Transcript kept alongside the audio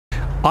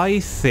I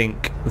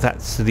think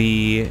that's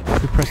the...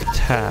 If we press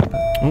tab...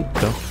 Oh,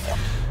 God.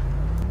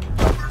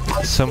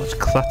 So much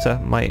clutter.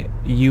 My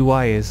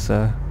UI is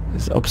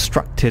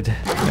obstructed.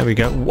 There we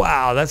go.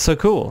 Wow, that's so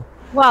cool.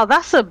 Wow,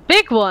 that's a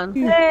big one.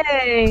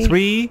 Yay!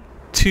 3,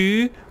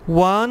 2,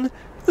 1,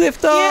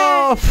 lift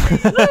off!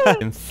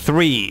 In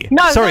 3.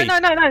 No, sorry. no.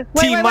 Wait,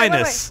 T wait,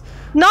 minus.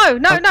 No.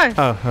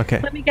 Oh, okay.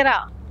 Let me get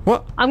out.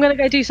 What? I'm gonna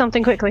go do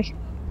something quickly.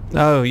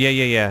 Oh,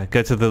 yeah.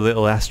 Go to the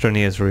little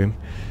Astroneer's room.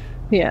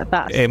 Yeah,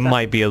 that's... It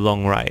might be a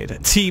long ride.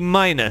 T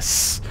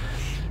minus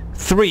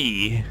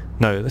 3.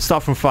 No, let's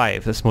start from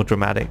 5. That's more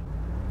dramatic.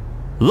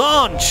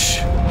 Launch!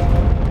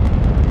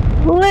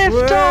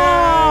 Lift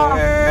off!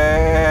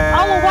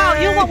 Oh, wow,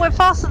 your one went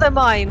faster than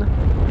mine.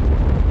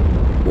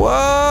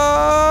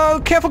 Whoa!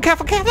 Careful!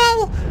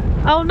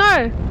 Oh,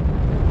 no.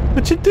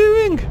 What you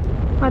doing?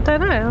 I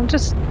don't know, I'm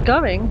just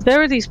going.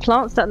 There are these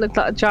plants that look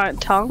like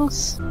giant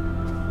tongues.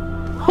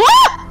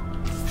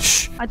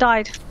 Shh! I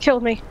died.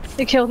 Killed me.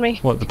 It killed me.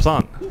 What, the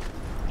plant?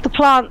 The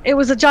plant. It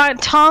was a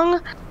giant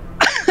tongue.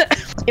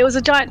 It was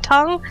a giant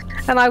tongue,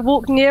 and I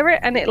walked near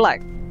it, and it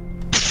like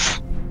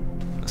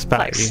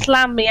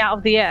slammed me out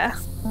of the air.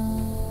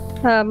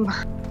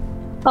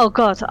 Oh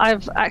God,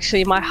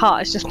 my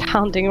heart is just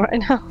pounding right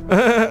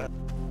now.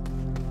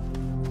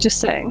 Just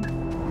saying.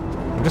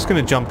 I'm just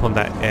gonna jump on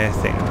that air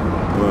thing.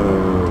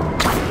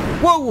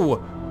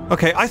 Whoa!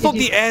 Okay, I thought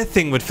the air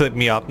thing would flip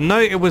me up. No,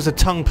 it was a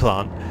tongue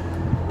plant.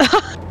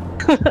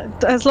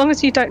 As long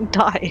as you don't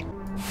die.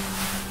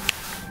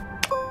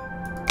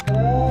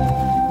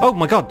 Oh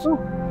my God! Ooh,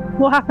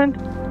 what happened?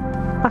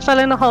 I fell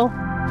in a hole.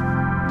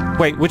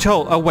 Wait, which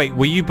hole? Oh wait,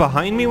 were you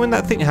behind me when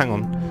that thing? Hang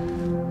on.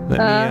 Let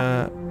me.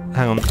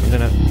 Hang on. I'm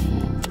gonna.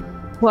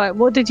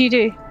 What did you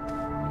do?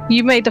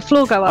 You made the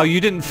floor go up. Oh,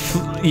 you didn't.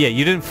 Yeah,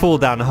 you didn't fall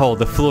down a hole.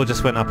 The floor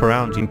just went up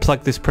around you.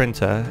 Plug this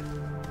printer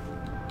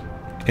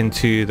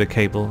into the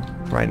cable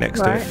right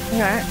next to it.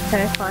 Right.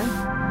 Okay. Fine.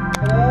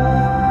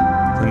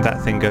 And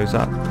that thing goes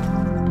up.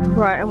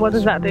 Right. And what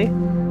does that do?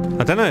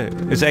 I don't know.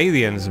 It's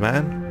aliens,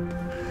 man.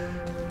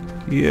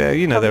 Yeah,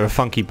 you know they're a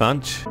funky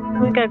bunch.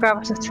 Can we go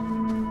grab it?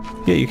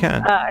 Yeah, you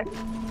can.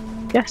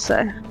 Guess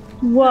so.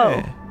 Whoa.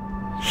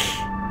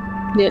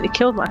 Yeah. Nearly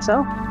killed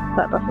myself.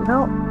 That doesn't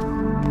help.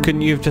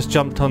 Couldn't you have just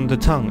jumped on the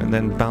tongue and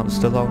then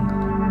bounced along?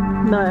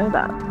 No,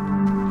 that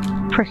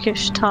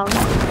prickish tongue.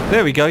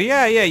 There we go.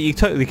 Yeah, you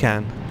totally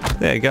can.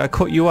 There you go. I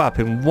caught you up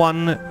in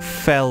one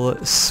fell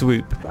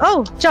swoop.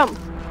 Oh, jump.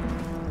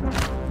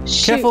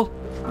 Shoot. Careful.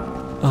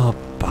 Oh,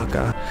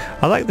 bugger.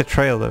 I like the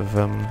trail of...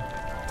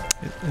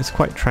 It's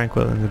quite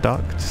tranquil in the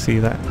dark to see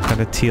that kind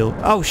of teal...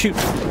 Oh, shoot!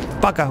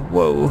 Bugger!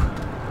 Whoa!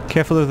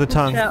 Careful of the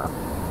tongue. Yeah.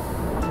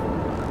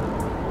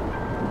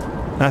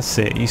 That's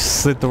it. You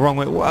slid the wrong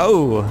way.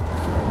 Whoa!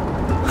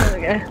 There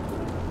we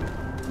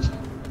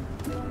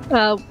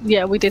go.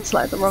 Yeah, we did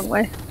slide the wrong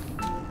way.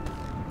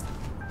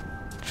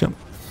 Jump.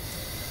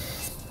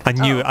 I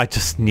knew it. I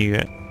just knew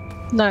it.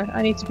 No,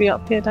 I need to be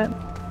up here, don't.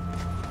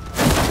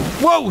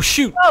 Whoa!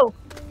 Shoot! Oh!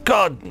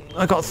 God!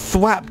 I got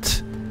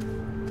thwapped!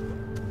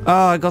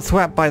 Oh, I got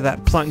thwapped by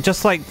that plant.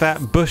 Just like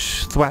that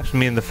bush thwapped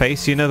me in the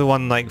face. You know the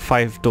one like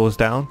 5 doors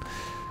down?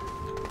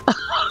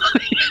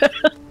 Yeah.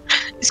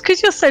 It's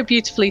because you're so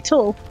beautifully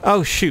tall.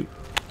 Oh, shoot.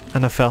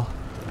 And I fell.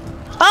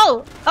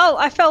 Oh! Oh,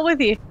 I fell with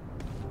you.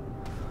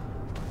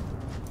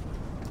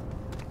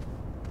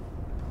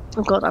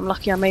 Oh God, I'm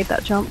lucky I made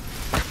that jump.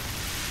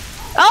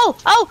 Oh!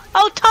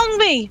 Tongue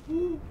me!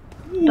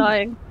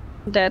 Dying.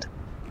 I'm dead.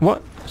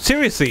 What?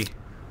 Seriously?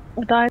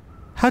 I died.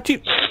 How'd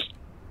you...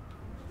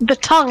 The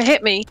tongue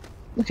hit me.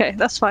 Okay,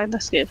 that's fine.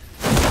 That's good.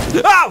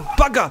 Oh,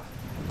 bugger!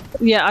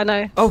 Yeah, I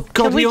know. Oh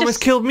God, he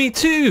almost killed me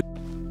too!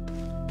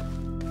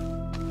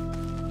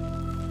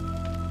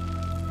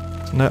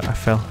 No, I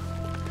fell.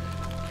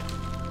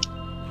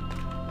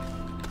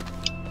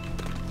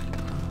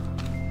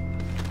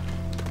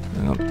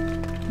 Hang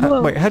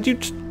on. Wait, how'd you...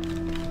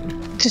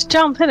 Just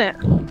jump in it.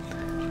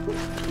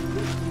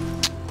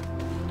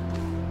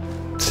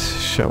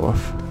 Show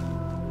off.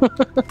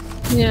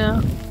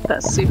 Yeah,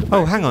 that's super.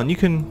 Oh, hang on, you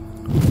can...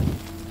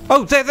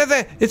 Oh,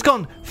 there! It's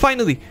gone!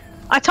 Finally!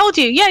 I told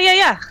you!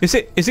 Yeah! Is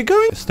it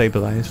going? It's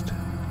stabilized.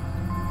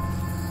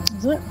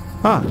 Is it?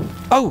 Ah.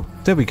 Oh,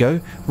 there we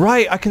go.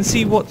 Right, I can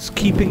see what's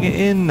keeping it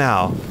in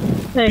now.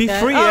 Be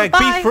free, Egg,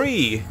 be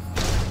free!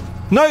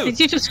 No!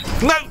 Did you just...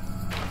 No!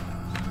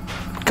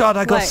 God,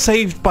 I got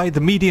saved by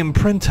the medium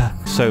printer.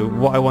 So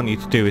what I want you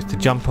to do is to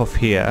jump off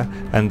here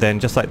and then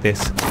just like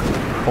this.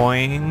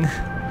 Boing.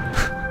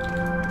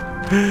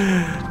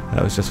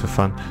 That was just for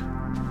fun.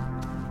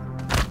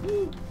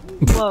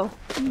 Whoa.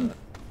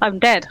 I'm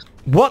dead.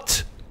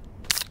 What?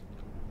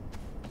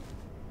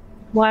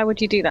 Why would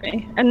you do that?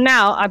 And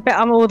now I bet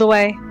I'm all the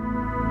way.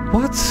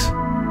 What?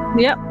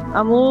 Yep,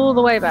 I'm all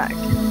the way back.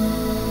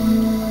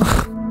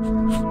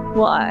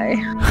 Why?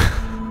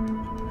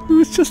 It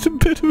was just a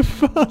bit of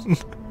fun.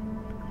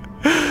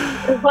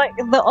 It's like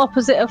the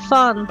opposite of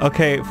fun.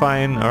 Okay,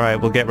 fine. Alright,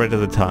 we'll get rid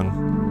of the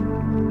tongue.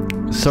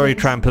 Sorry,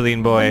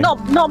 trampoline boy.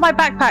 Not my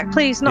backpack,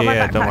 please. Not my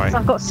backpack. Don't worry.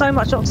 I've got so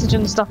much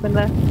oxygen stuff in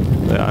there.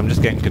 I'm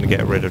just going to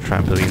get rid of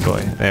Trampoline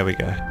Boy. There we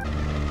go.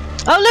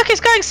 Oh look, it's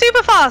going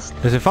super fast!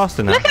 Is it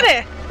faster now? Look at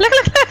it! Look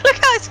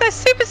how it's going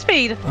super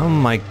speed! Oh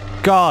my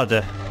god!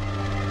 The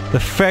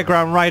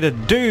Fairground Rider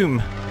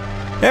Doom!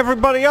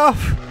 Everybody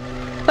off!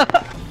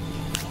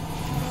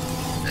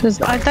 Because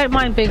I don't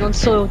mind being on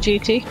soil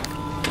duty.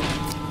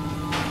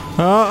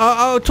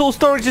 Oh, tool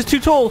storage is too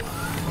tall!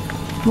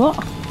 What?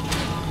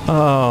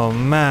 Oh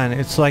man,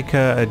 it's like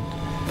a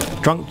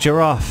drunk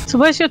giraffe. So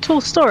where's your tool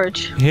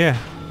storage? Yeah.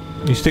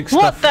 You stick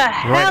What stuff the right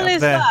hell up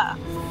is there. that?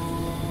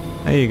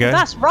 There you go.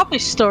 That's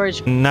rubbish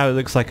storage. Now it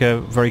looks like a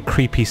very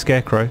creepy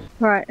scarecrow.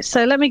 Right,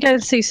 so let me go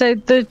and see. So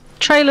the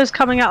trailer's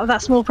coming out of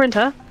that small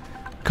printer.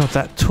 God,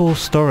 that tool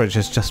storage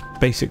has just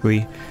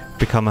basically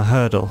become a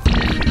hurdle.